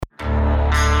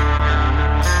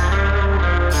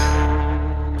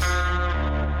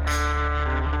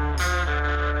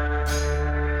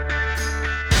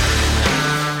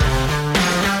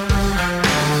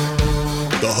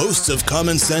hosts of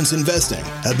Common Sense Investing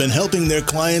have been helping their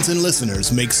clients and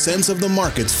listeners make sense of the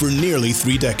markets for nearly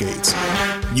 3 decades.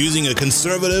 Using a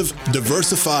conservative,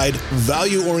 diversified,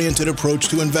 value-oriented approach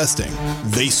to investing,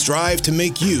 they strive to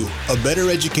make you a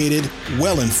better educated,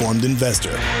 well-informed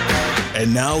investor.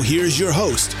 And now here's your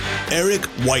host, Eric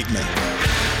Whiteman.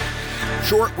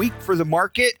 Short week for the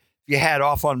market. You had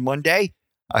off on Monday.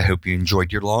 I hope you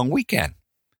enjoyed your long weekend.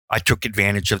 I took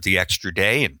advantage of the extra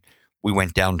day and we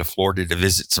went down to Florida to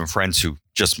visit some friends who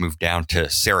just moved down to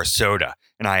Sarasota,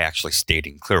 and I actually stayed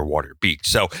in Clearwater Beach.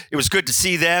 So it was good to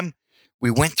see them.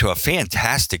 We went to a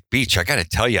fantastic beach. I got to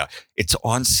tell you, it's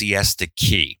on Siesta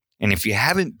Key. And if you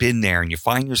haven't been there and you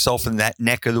find yourself in that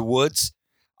neck of the woods,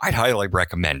 I'd highly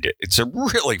recommend it. It's a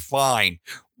really fine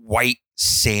white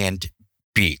sand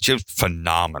beach. It was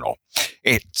phenomenal.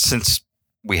 Since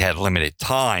we had limited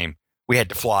time, we had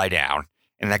to fly down.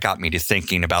 And that got me to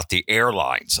thinking about the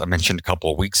airlines. I mentioned a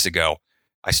couple of weeks ago,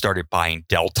 I started buying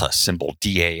Delta, symbol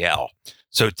DAL.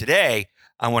 So today,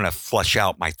 I want to flesh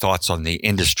out my thoughts on the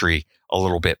industry a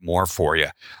little bit more for you.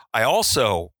 I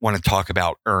also want to talk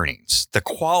about earnings, the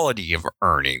quality of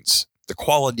earnings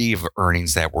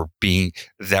that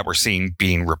we're seeing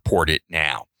being reported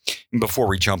now. And before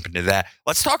we jump into that,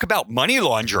 let's talk about money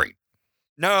laundering.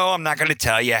 No, I'm not going to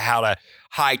tell you how to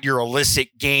hide your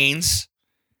illicit gains.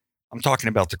 I'm talking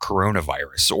about the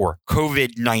coronavirus, or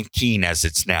COVID-19 as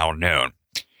it's now known.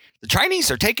 The Chinese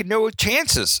are taking no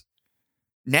chances.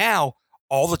 Now,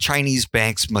 all the Chinese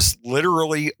banks must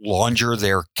literally launder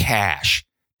their cash,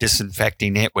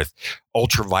 disinfecting it with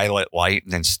ultraviolet light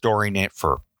and then storing it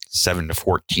for 7 to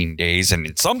 14 days. And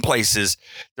in some places,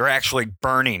 they're actually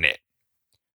burning it.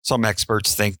 Some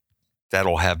experts think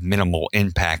that'll have minimal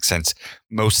impact since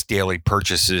most daily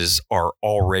purchases are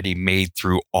already made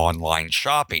through online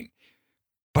shopping.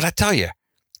 But I tell you,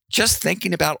 just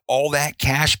thinking about all that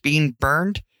cash being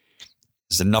burned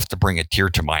is enough to bring a tear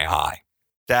to my eye.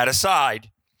 That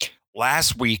aside,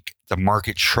 last week, the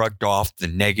market shrugged off the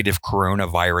negative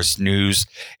coronavirus news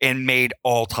and made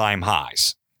all-time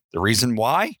highs. The reason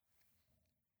why?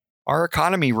 Our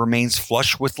economy remains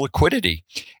flush with liquidity,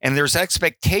 and there's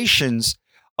expectations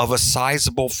of a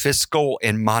sizable fiscal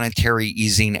and monetary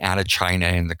easing out of China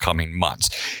in the coming months.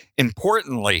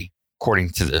 Importantly, according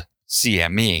to the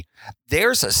CME,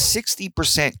 there's a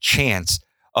 60% chance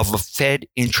of a Fed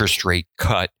interest rate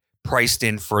cut priced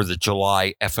in for the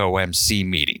July FOMC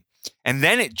meeting. And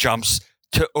then it jumps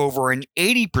to over an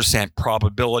 80%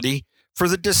 probability for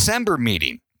the December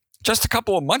meeting. Just a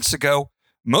couple of months ago,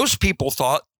 most people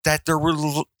thought that there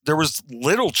was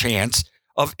little chance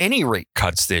of any rate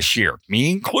cuts this year,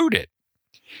 me included.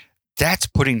 That's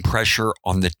putting pressure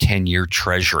on the 10-year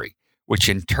Treasury, which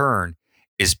in turn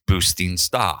is boosting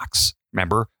stocks.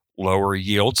 Remember, lower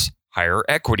yields, higher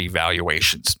equity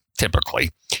valuations,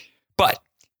 typically. But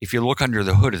if you look under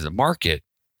the hood of the market,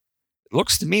 it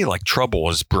looks to me like trouble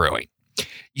is brewing.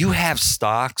 You have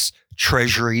stocks,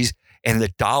 treasuries, and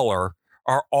the dollar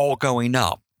are all going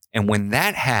up. And when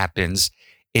that happens,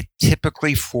 it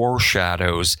typically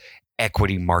foreshadows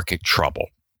equity market trouble.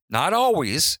 Not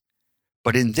always,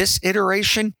 but in this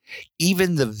iteration,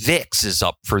 even the VIX is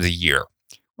up for the year,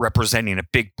 representing a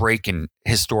big break in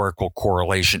historical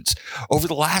correlations. Over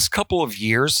the last couple of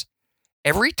years,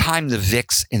 every time the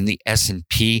VIX and the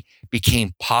S&P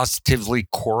became positively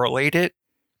correlated,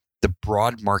 the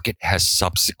broad market has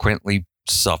subsequently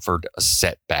suffered a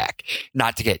setback.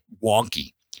 Not to get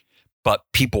wonky, but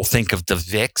people think of the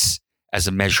VIX as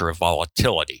a measure of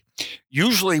volatility.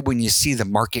 Usually when you see the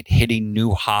market hitting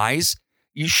new highs,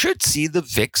 you should see the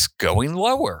VIX going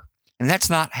lower. And that's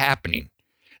not happening.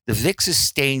 The VIX is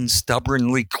staying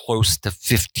stubbornly close to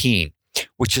 15,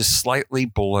 which is slightly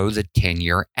below the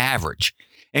 10-year average.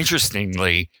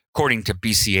 Interestingly, according to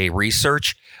BCA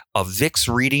research, a VIX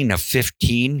reading of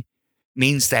 15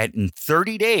 means that in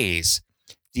 30 days,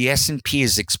 the S&P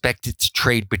is expected to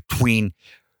trade between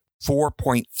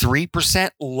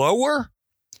 4.3% lower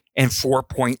and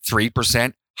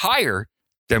 4.3% higher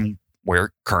than where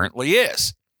it currently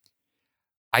is.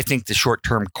 I think the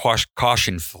short-term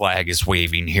caution flag is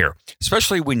waving here,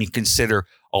 especially when you consider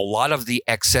a lot of the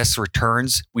excess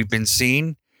returns we've been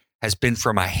seeing has been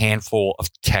from a handful of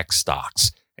tech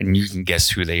stocks, and you can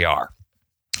guess who they are.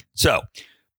 So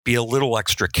be a little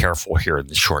extra careful here in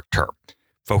the short term.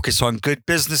 Focus on good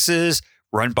businesses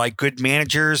run by good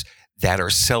managers that are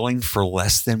selling for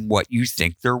less than what you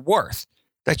think they're worth.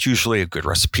 That's usually a good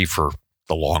recipe for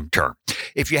the long term.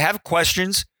 If you have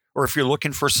questions or if you're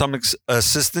looking for some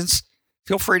assistance,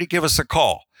 feel free to give us a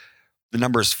call. The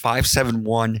number is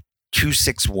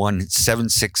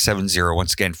 571-261-7670.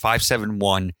 Once again,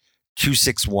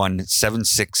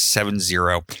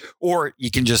 261-7670, or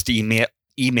you can just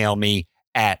email me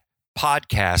at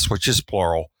podcast, which is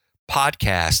plural,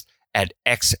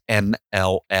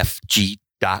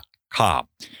 podcast@xmlfg.com.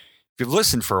 If you've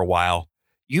listened for a while,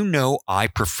 you know I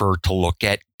prefer to look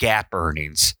at GAAP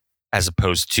earnings as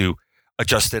opposed to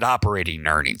adjusted operating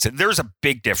earnings. And there's a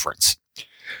big difference.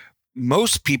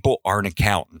 Most people aren't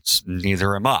accountants,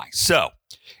 neither am I. So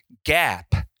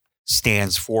GAAP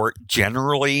stands for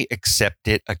Generally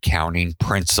Accepted Accounting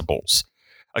Principles.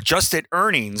 Adjusted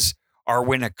earnings are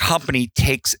when a company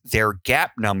takes their GAAP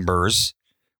numbers,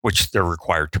 which they're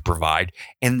required to provide,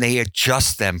 and they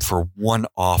adjust them for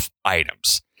one-off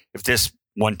items. If this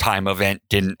one-time event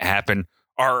didn't happen,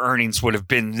 our earnings would have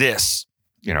been this.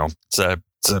 It's a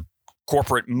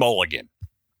corporate mulligan.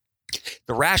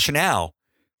 The rationale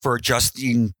for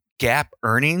adjusting GAAP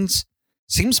earnings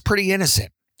seems pretty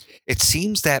innocent. It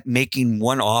seems that making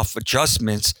one-off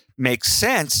adjustments makes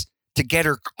sense to get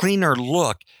a cleaner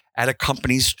look at a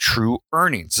company's true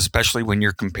earnings, especially when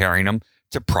you're comparing them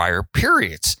to prior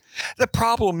periods. The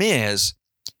problem is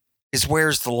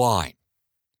where's the line?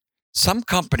 Some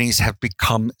companies have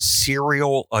become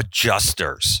serial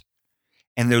adjusters,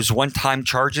 and those one-time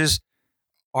charges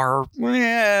are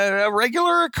a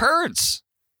regular occurrence,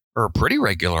 or a pretty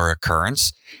regular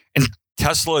occurrence. And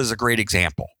Tesla is a great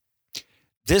example.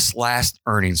 This last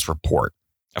earnings report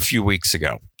a few weeks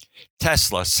ago,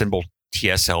 Tesla, symbol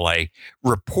TSLA,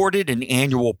 reported an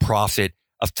annual profit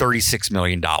of $36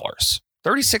 million.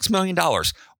 $36 million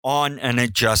on an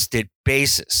adjusted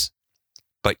basis.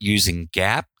 But using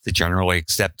GAAP, the generally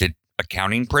accepted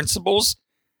accounting principles,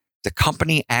 the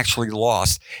company actually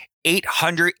lost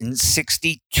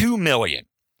 $862 million.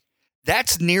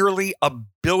 That's nearly $1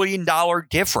 billion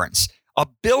difference. $1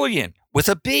 billion with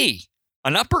a B,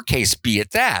 an uppercase B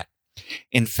at that.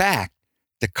 In fact,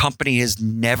 the company has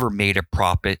never made a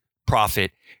profit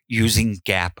using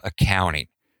GAAP accounting.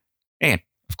 And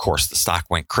of course, the stock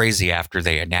went crazy after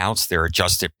they announced their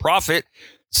adjusted profit.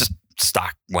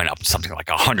 Stock went up something like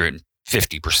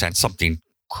 150%, something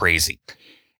crazy.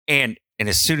 And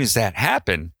as soon as that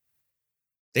happened,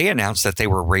 they announced that they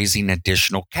were raising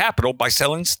additional capital by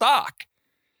selling stock,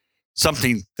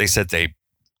 something they said they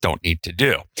don't need to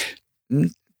do.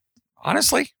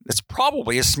 Honestly, it's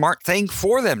probably a smart thing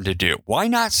for them to do. Why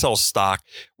not sell stock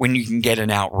when you can get an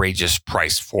outrageous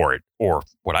price for it, or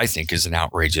what I think is an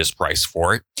outrageous price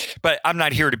for it? But I'm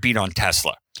not here to beat on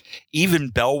Tesla.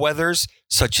 Even bellwethers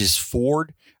such as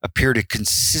Ford appear to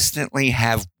consistently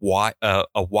have a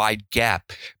wide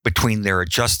gap between their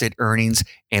adjusted earnings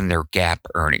and their GAAP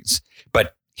earnings.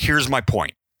 But here's my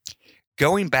point.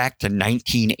 Going back to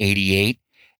 1988,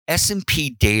 S&P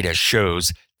data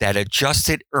shows that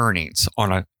adjusted earnings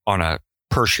on a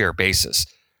per share basis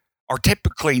are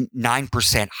typically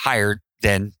 9% higher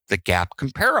than the GAAP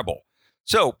comparable.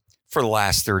 So for the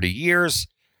last 30 years,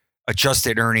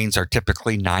 adjusted earnings are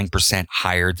typically 9%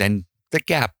 higher than the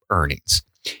GAAP earnings.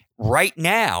 Right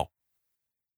now,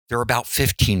 they're about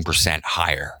 15%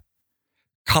 higher.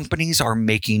 Companies are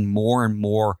making more and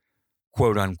more,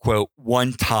 quote unquote,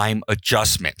 one-time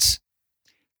adjustments.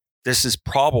 This is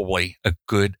probably a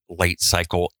good late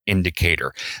cycle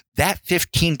indicator. That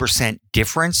 15%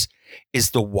 difference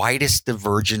is the widest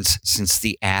divergence since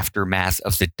the aftermath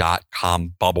of the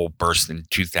dot-com bubble burst in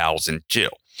 2002.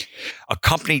 A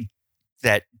company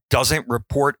that doesn't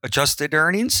report adjusted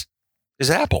earnings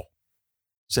is Apple,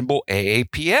 symbol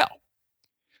AAPL.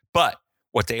 But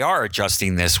what they are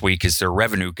adjusting this week is their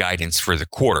revenue guidance for the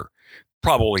quarter.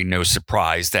 Probably no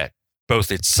surprise that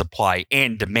both its supply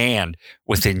and demand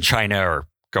within China are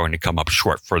going to come up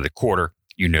short for the quarter.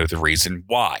 You know the reason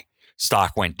why.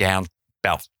 Stock went down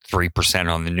about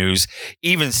 3% on the news.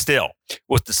 Even still,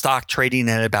 with the stock trading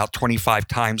at about 25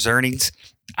 times earnings,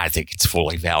 I think it's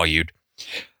fully valued.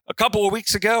 A couple of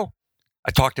weeks ago,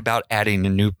 I talked about adding a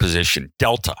new position,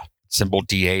 Delta, symbol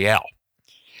DAL.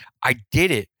 I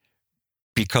did it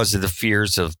because of the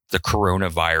fears of the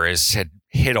coronavirus had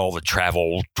hit all the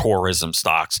travel tourism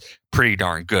stocks pretty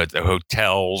darn good. The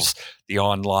hotels, the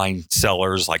online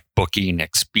sellers like Booking,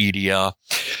 Expedia.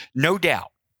 No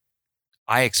doubt,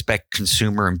 I expect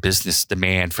consumer and business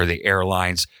demand for the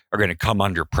airlines are going to come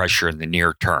under pressure in the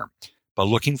near term. But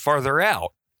looking farther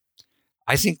out,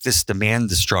 I think this demand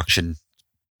destruction is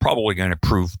probably going to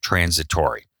prove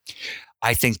transitory.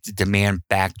 I think the demand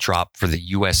backdrop for the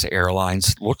U.S.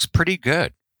 airlines looks pretty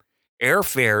good.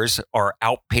 Airfares are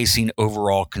outpacing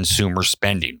overall consumer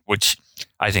spending, which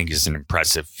I think is an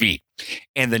impressive feat.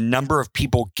 And the number of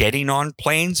people getting on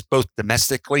planes, both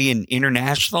domestically and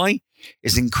internationally,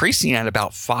 is increasing at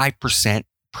about 5%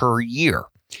 per year.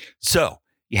 So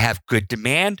you have good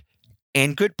demand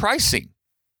and good pricing.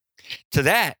 To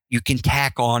that, you can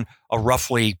tack on a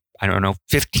roughly,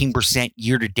 15%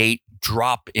 year-to-date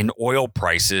drop in oil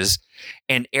prices,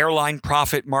 and airline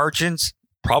profit margins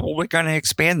probably going to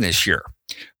expand this year.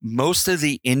 Most of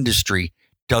the industry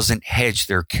doesn't hedge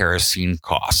their kerosene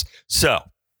costs. So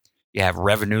you have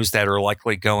revenues that are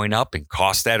likely going up and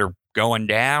costs that are going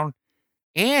down.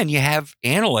 And you have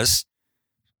analysts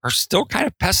are still kind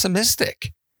of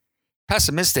pessimistic.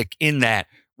 Pessimistic in that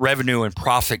revenue and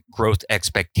profit growth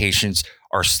expectations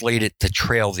are slated to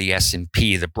trail the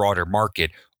S&P, the broader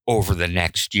market, over the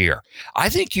next year. I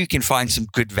think you can find some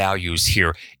good values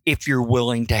here if you're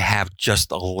willing to have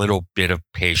just a little bit of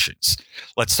patience.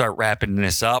 Let's start wrapping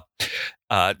this up.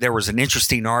 There was an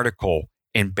interesting article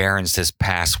in Barron's this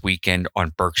past weekend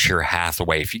on Berkshire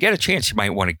Hathaway. If you get a chance, you might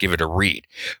want to give it a read.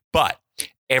 But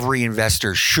every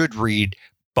investor should read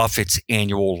Buffett's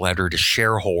annual letter to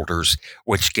shareholders,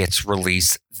 which gets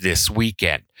released this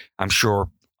weekend. I'm sure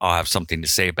I'll have something to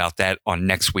say about that on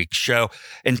next week's show.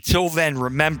 Until then,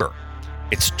 remember,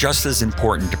 it's just as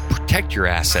important to protect your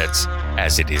assets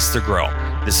as it is to grow.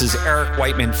 This is Eric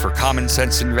Whiteman for Common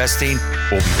Sense Investing.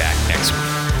 We'll be back next week.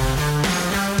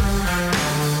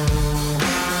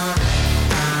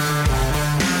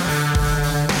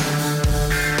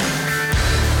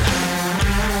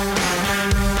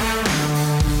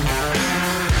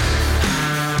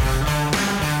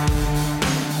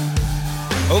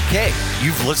 Okay,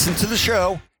 you've listened to the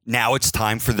show. Now it's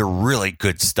time for the really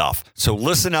good stuff. So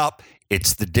listen up.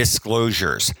 It's the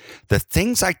disclosures. The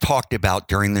things I talked about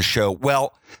during the show,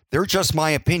 well, they're just my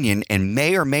opinion and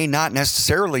may or may not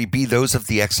necessarily be those of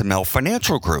the XML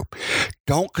Financial Group.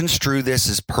 Don't construe this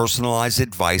as personalized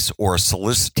advice or a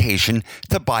solicitation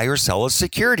to buy or sell a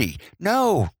security.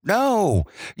 No.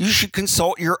 You should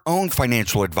consult your own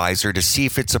financial advisor to see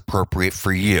if it's appropriate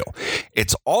for you.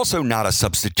 It's also not a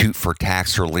substitute for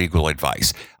tax or legal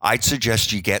advice. I'd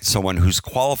suggest you get someone who's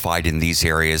qualified in these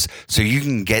areas so you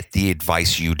can get the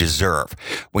advice you deserve.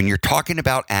 When you're talking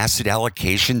about asset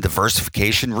allocation,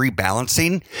 diversification,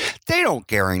 rebalancing, they don't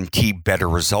guarantee better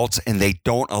results and they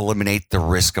don't eliminate the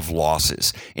risk of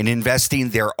losses. In investing,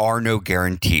 there are no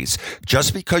guarantees.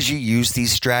 Just because you use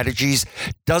these strategies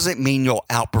doesn't mean you'll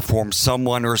outperform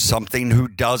someone or something who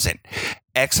doesn't.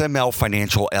 XML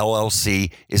Financial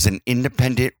LLC is an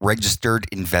independent registered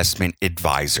investment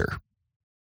advisor.